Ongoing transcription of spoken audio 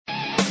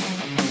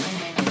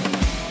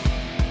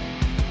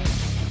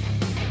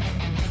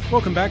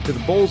Welcome back to the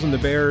Bulls and the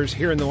Bears.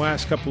 Here in the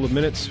last couple of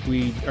minutes,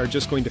 we are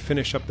just going to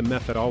finish up the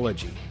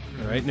methodology.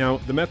 All right. Now,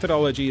 the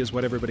methodology is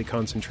what everybody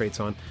concentrates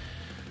on,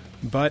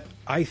 but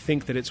I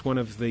think that it's one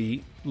of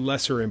the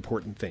lesser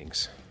important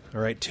things.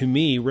 All right. To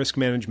me, risk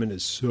management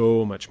is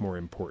so much more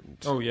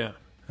important. Oh, yeah.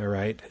 All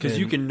right. Because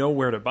you can know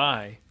where to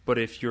buy, but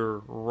if you're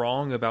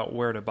wrong about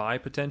where to buy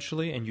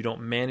potentially and you don't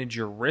manage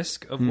your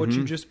risk of what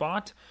you just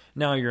bought,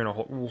 now you're in a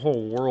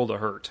whole world of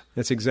hurt.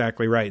 That's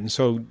exactly right. And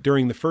so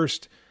during the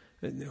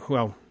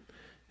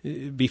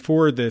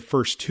before the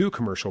first two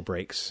commercial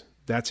breaks,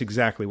 that's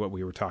exactly what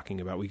we were talking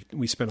about.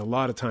 We spent a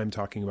lot of time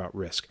talking about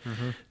risk.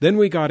 Then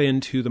we got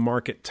into the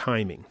market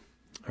timing.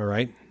 All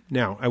right.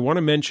 Now, I want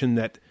to mention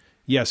that,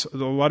 yes, a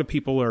lot of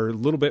people are a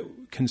little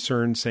bit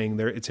concerned saying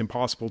it's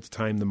impossible to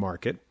time the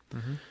market.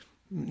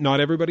 Not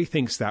everybody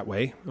thinks that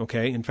way.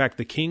 Okay. In fact,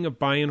 the king of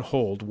buy and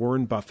hold,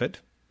 Warren Buffett,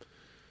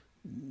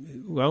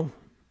 well,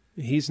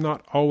 he's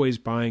not always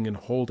buying and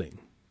holding.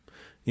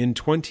 In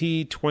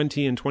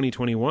 2020 and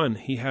 2021,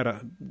 he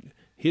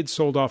had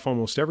sold off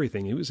almost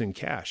everything. He was in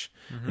cash.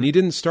 And he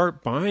didn't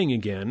start buying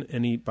again.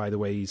 And by the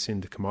way, he's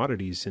into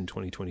commodities in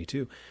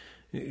 2022.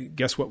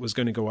 Guess what was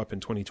going to go up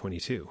in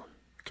 2022?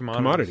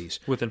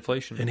 Commodities. With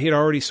inflation. And he had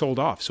already sold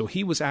off. So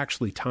he was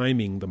actually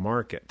timing the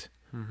market.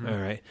 All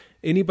right.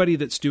 Anybody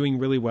that's doing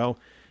really well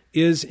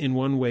is in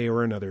one way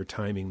or another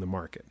timing the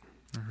market.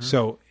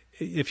 So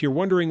if you're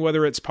wondering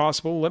whether it's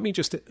possible, let me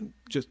just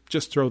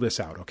throw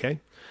this out, okay?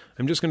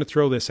 I'm just going to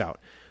throw this out.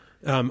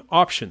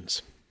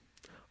 Options.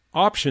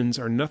 Options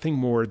are nothing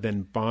more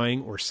than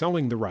buying or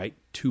selling the right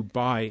to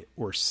buy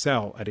or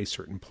sell at a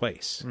certain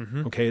place.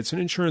 Okay, it's an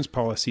insurance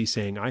policy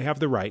saying I have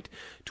the right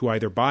to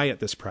either buy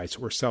at this price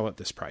or sell at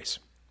this price.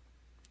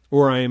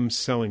 Or I am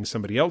selling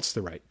somebody else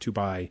the right to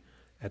buy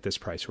at this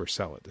price or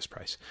sell at this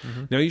price.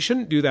 Now, you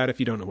shouldn't do that if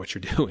you don't know what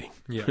you're doing.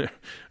 Yeah.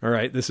 All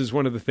right, this is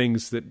one of the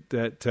things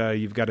that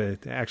you've got to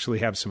actually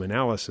have some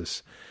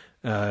analysis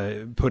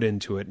put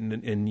into it,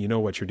 and you know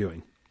what you're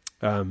doing.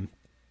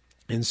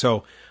 And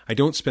so I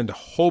don't spend a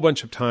whole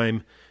bunch of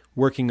time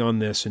working on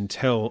this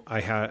until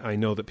I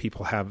know that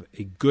people have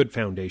a good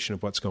foundation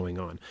of what's going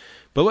on.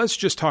 But let's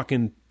just talk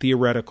in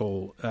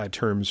theoretical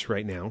terms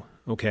right now,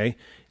 okay?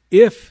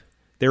 If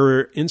there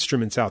are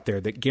instruments out there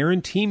that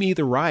guarantee me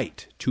the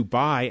right to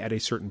buy at a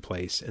certain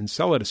place and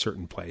sell at a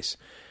certain place,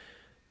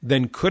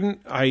 then couldn't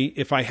I,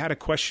 if I had a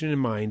question in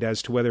mind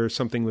as to whether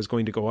something was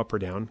going to go up or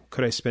down,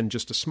 could I spend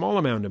just a small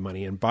amount of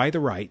money and buy the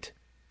right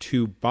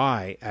to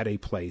buy at a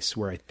place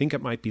where I think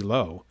it might be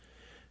low?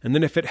 And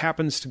then if it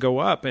happens to go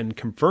up and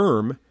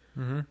confirm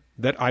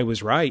that I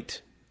was right,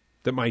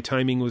 that my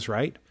timing was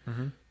right,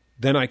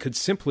 then I could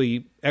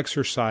simply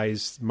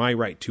exercise my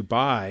right to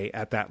buy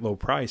at that low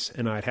price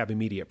and I'd have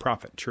immediate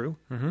profit. True?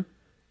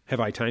 Have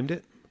I timed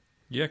it?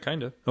 Yeah,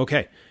 kind of.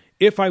 Okay.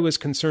 If I was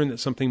concerned that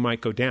something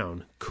might go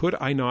down, could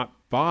I not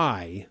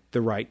buy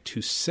the right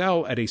to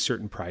sell at a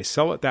certain price,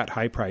 sell at that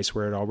high price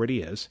where it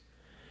already is,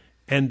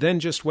 and then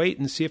just wait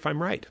and see if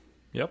I'm right?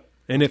 Yep.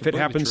 And if it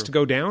happens to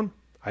go down,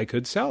 I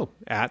could sell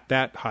at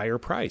that higher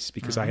price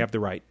because I have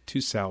the right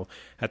to sell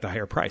at the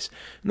higher price.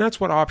 And that's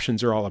what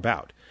options are all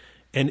about.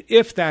 And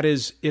if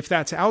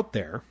that's out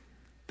there,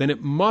 then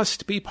it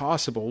must be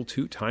possible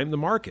to time the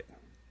market.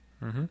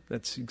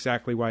 That's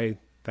exactly why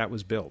that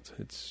was built.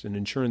 It's an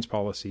insurance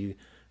policy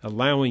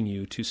allowing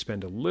you to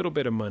spend a little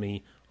bit of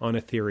money on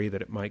a theory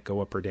that it might go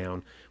up or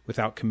down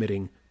without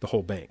committing the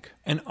whole bank.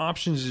 And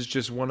options is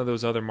just one of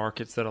those other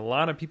markets that a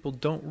lot of people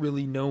don't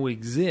really know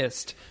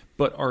exist,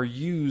 but are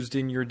used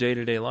in your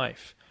day-to-day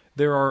life.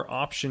 There are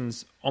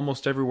options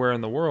almost everywhere in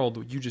the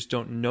world. You just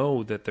don't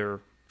know that they're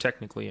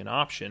technically an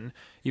option,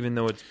 even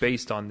though it's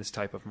based on this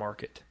type of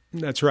market.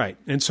 That's right.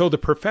 And so the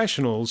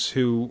professionals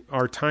who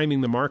are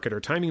timing the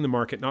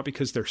market not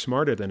because they're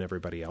smarter than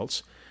everybody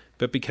else,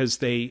 but because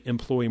they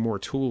employ more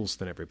tools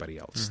than everybody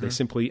else. They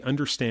simply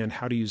understand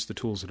how to use the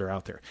tools that are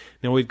out there.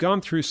 Now, we've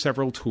gone through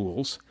several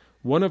tools.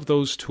 One of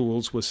those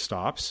tools was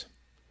stops.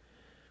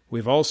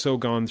 We've also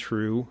gone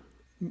through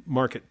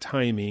market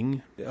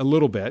timing a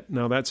little bit.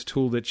 Now, that's a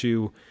tool that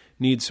you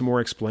need some more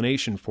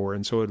explanation for,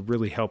 and so it would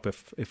really help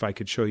if I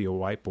could show you a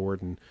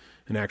whiteboard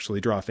and actually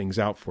draw things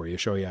out for you,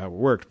 show you how it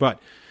worked. But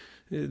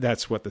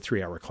that's what the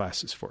 3-hour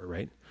class is for,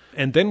 right?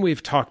 And then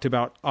we've talked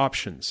about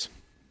options,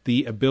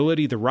 the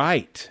ability, the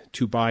right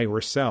to buy or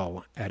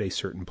sell at a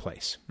certain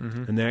place.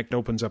 And that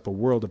opens up a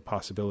world of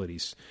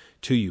possibilities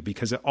to you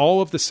because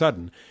all of a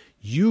sudden,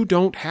 you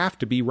don't have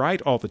to be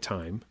right all the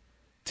time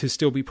to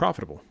still be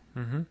profitable.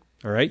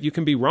 All right? You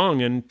can be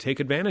wrong and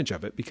take advantage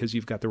of it because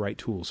you've got the right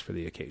tools for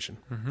the occasion.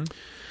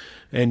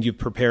 And you've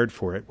prepared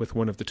for it with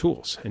one of the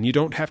tools. And you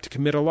don't have to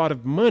commit a lot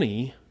of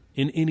money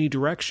in any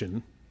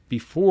direction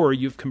before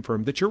you've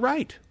confirmed that you're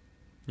right.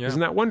 Yeah.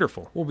 Isn't that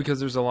wonderful? Well, because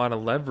there's a lot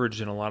of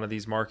leverage in a lot of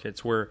these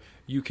markets where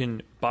you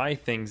can buy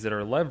things that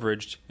are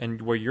leveraged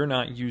and where you're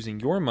not using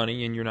your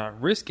money and you're not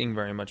risking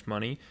very much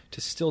money to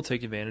still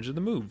take advantage of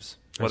the moves,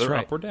 whether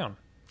up or down.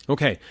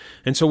 Okay,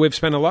 and so we've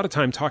spent a lot of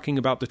time talking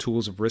about the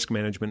tools of risk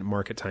management and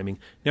market timing.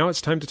 Now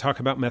it's time to talk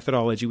about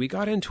methodology. We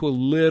got into a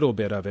little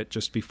bit of it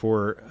just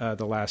before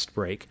the last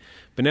break,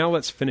 but now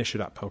let's finish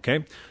it up,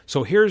 okay?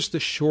 So here's the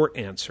short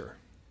answer.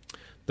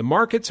 The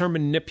markets are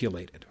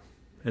manipulated,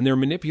 and they're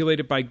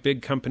manipulated by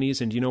big companies,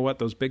 and you know what?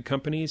 Those big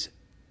companies,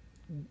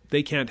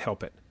 they can't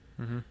help it.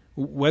 Mm-hmm.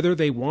 Whether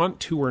they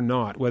want to or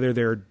not, whether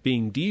they're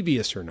being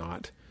devious or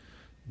not,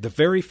 the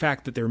very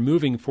fact that they're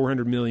moving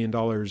 $400 million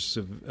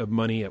of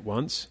money at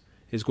once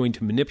is going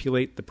to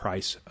manipulate the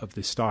price of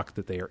the stock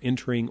that they are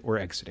entering or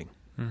exiting.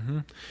 Mm-hmm.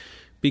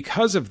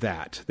 Because of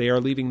that, they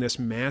are leaving this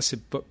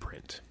massive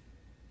footprint.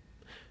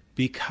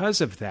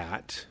 Because of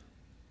that,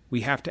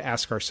 we have to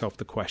ask ourselves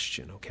the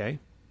question, okay?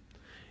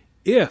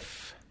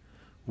 If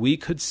we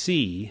could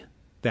see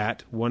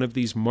that one of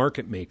these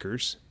market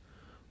makers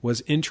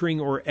was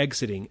entering or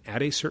exiting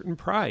at a certain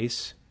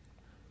price,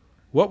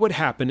 what would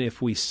happen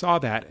if we saw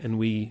that and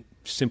we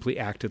simply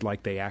acted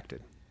like they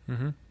acted?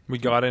 Mm-hmm. We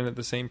got in at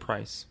the same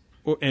price.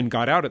 And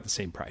got out at the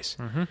same price.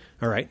 Mm-hmm.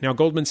 All right. Now,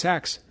 Goldman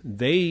Sachs,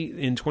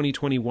 in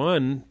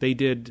 2021, they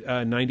did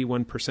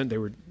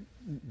 91%.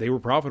 They were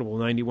profitable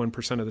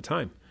 91% of the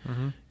time.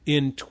 Mm-hmm.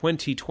 In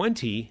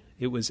 2020,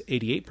 it was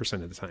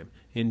 88% of the time.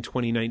 In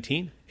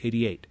 2019,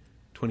 88.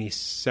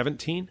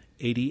 2017,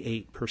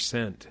 88%.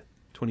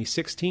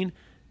 2016,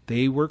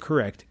 they were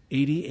correct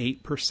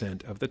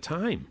 88% of the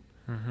time.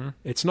 Mm-hmm.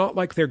 It's not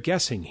like they're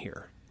guessing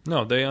here.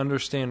 No, they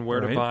understand where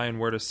to buy and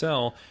where to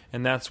sell,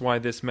 and that's why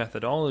this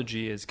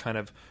methodology is kind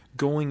of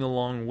going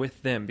along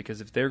with them,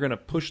 because if they're going to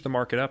push the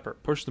market up or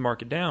push the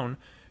market down,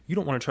 you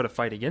don't want to try to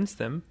fight against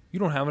them. You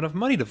don't have enough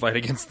money to fight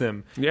against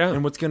them. Yeah.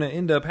 And what's going to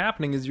end up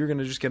happening is you're going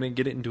to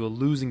get it into a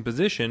losing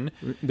position.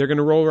 They're going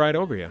to roll right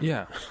over you.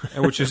 Yeah.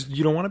 And which is,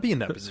 you don't want to be in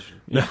that position.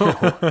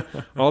 No.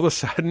 All of a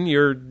sudden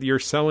you're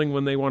selling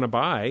when they want to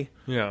buy.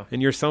 Yeah.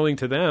 And you're selling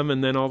to them,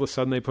 and then all of a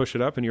sudden they push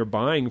it up and you're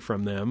buying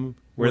from them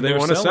where they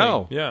want to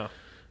sell. Yeah.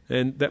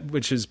 And that,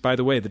 which is, by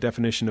the way, the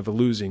definition of a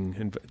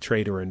losing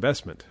trade or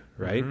investment,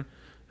 right?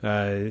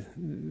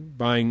 Mm-hmm.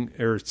 Buying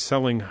or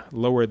selling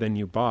lower than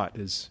you bought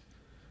is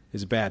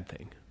a bad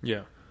thing.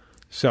 Yeah.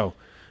 So,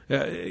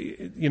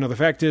 the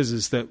fact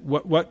is that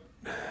what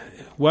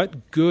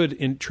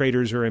good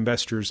traders or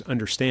investors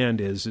understand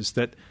is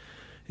that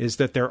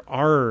there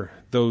are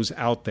those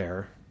out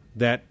there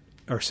that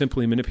are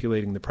simply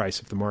manipulating the price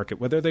of the market,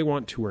 whether they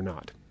want to or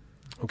not.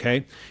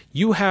 Okay,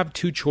 you have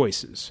two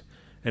choices.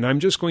 And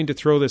I'm just going to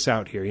throw this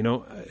out here.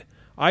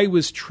 I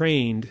was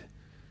trained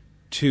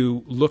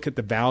to look at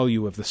the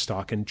value of the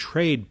stock and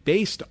trade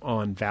based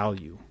on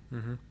value.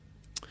 Mm-hmm.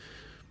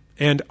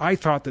 And I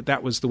thought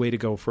that was the way to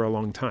go for a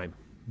long time.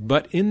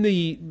 But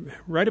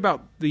right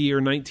about the year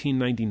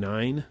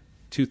 1999,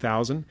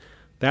 2000,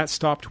 that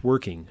stopped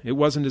working. It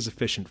wasn't as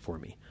efficient for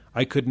me.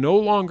 I could no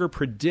longer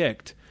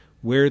predict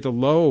where the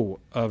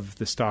low of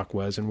the stock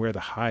was and where the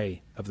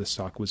high of the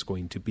stock was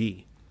going to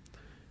be,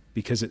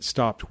 because it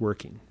stopped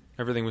working.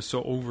 Everything was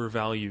so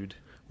overvalued.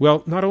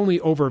 Well, not only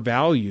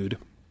overvalued,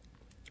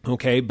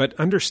 okay, but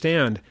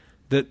understand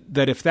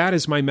that if that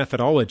is my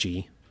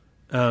methodology,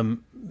 that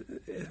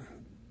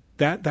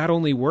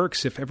only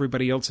works if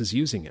everybody else is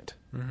using it.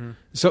 Mm-hmm.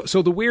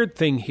 So the weird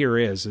thing here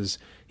is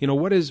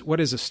what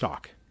is a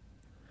stock?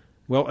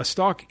 Well, a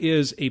stock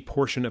is a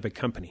portion of a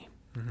company.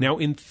 Mm-hmm. Now,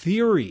 in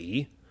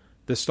theory,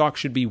 the stock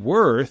should be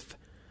worth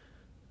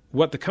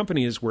what the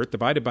company is worth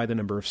divided by the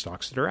number of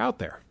stocks that are out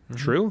there. Mm-hmm.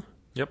 True?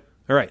 Yep.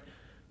 All right.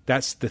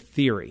 That's the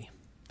theory.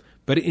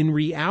 But in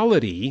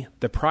reality,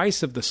 the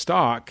price of the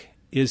stock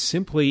is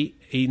simply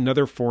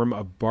another form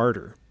of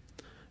barter.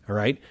 All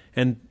right?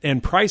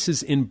 And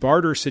prices in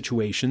barter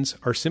situations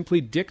are simply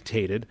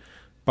dictated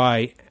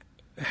by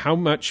how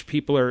much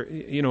people are,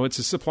 it's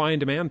a supply and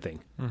demand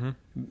thing.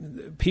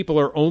 Mm-hmm. People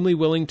are only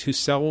willing to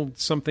sell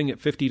something at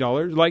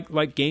 $50,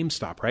 like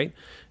GameStop, right?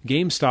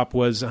 GameStop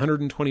was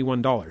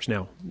 $121.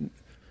 Now,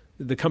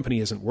 the company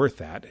isn't worth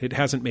that. It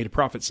hasn't made a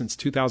profit since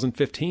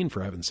 2015,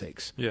 for heaven's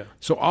sakes. Yeah.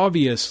 So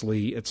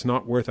obviously, it's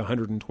not worth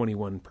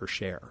 $121 per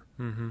share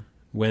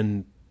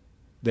when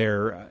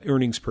their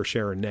earnings per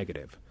share are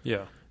negative.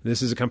 Yeah.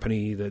 This is a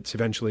company that's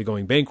eventually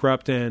going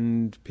bankrupt,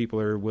 and people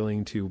are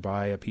willing to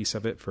buy a piece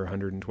of it for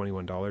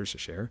 $121 a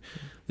share.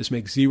 This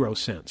makes zero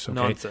sense. Okay?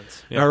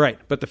 Nonsense. Yeah. All right.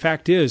 But the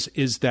fact is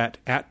that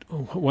at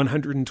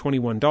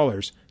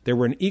 $121, there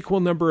were an equal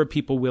number of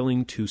people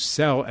willing to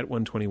sell at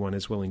 $121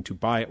 as willing to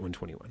buy at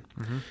 $121.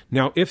 Mm-hmm.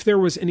 Now, if there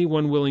was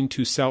anyone willing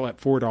to sell at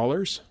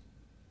 $4,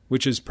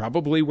 which is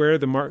probably where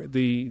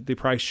the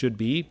price should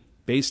be,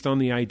 based on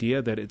the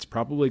idea that it's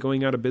probably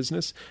going out of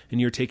business and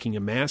you're taking a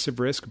massive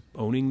risk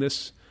owning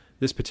this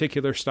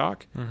particular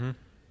stock,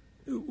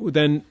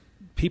 then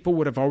people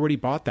would have already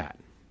bought that.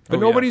 But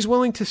nobody's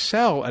willing to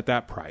sell at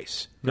that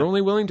price. They're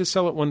only willing to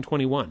sell at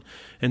 $121.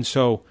 And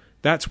so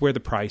that's where the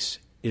price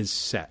is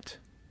set,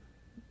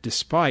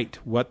 despite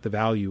what the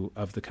value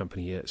of the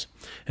company is.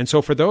 And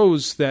so for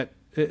those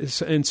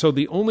so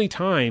the only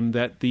time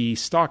that the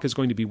stock is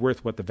going to be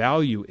worth what the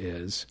value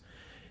is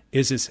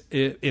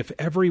if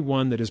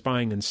everyone that is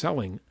buying and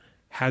selling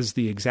has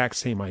the exact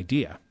same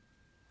idea.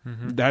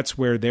 That's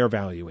where they're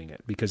valuing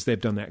it because they've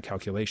done that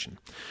calculation.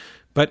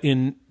 But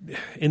in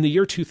the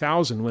year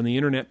 2000, when the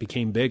internet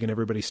became big and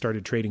everybody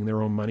started trading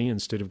their own money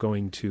instead of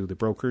going to the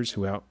brokers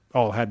who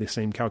all had the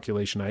same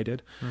calculation I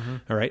did,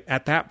 all right,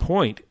 at that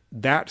point,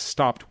 that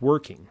stopped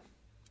working.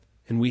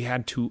 And we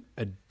had to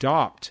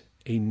adopt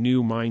a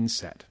new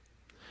mindset.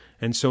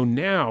 And so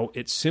now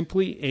it's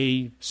simply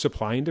a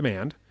supply and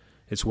demand.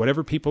 It's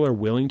whatever people are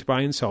willing to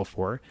buy and sell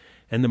for.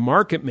 And the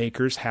market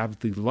makers have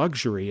the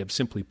luxury of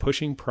simply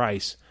pushing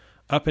price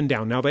up and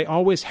down. Now, they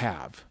always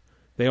have.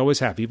 They always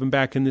have. Even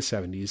back in the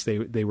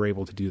 70s, they were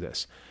able to do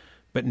this.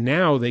 But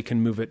now they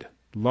can move it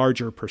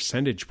larger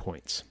percentage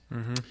points.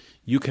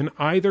 You can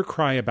either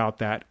cry about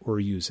that or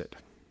use it.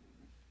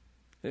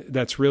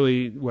 That's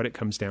really what it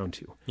comes down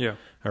to. Yeah.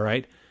 All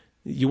right?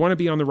 You want to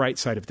be on the right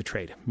side of the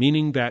trade,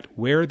 meaning that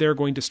where they're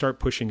going to start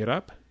pushing it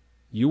up,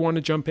 you want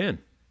to jump in.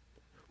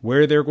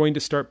 Where they're going to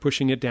start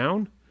pushing it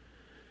down,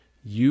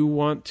 you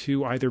want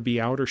to either be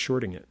out or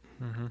shorting it.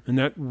 And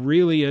that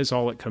really is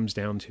all it comes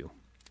down to.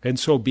 And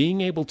so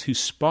being able to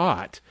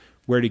spot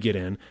where to get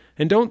in,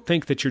 and don't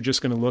think that you're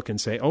just going to look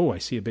and say, oh, I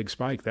see a big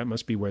spike. That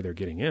must be where they're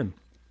getting in.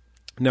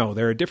 No,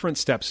 there are different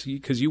steps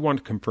because you want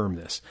to confirm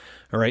this.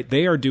 All right.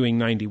 They are doing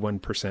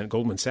 91%.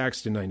 Goldman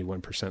Sachs did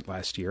 91%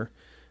 last year.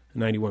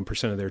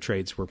 91% of their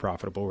trades were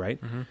profitable, right?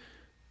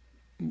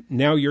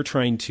 Now you're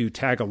trying to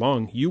tag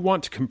along. You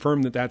want to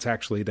confirm that that's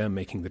actually them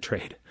making the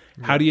trade.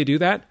 How do you do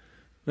that?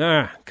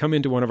 Come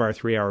into one of our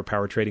 3-hour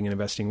power trading and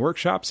investing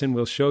workshops, and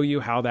we'll show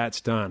you how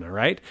that's done, all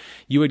right?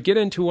 You would get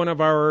into one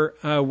of our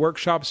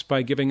workshops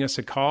by giving us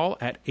a call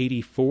at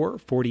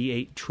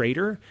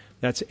 8448-TRADER.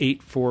 That's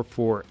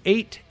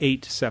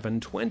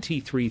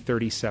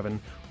 844-887-2337,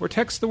 or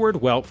text the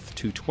word wealth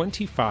to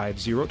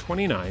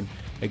 25029.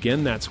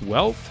 Again, that's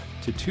wealth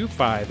to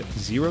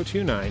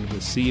 25029.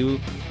 We'll see you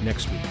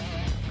next week.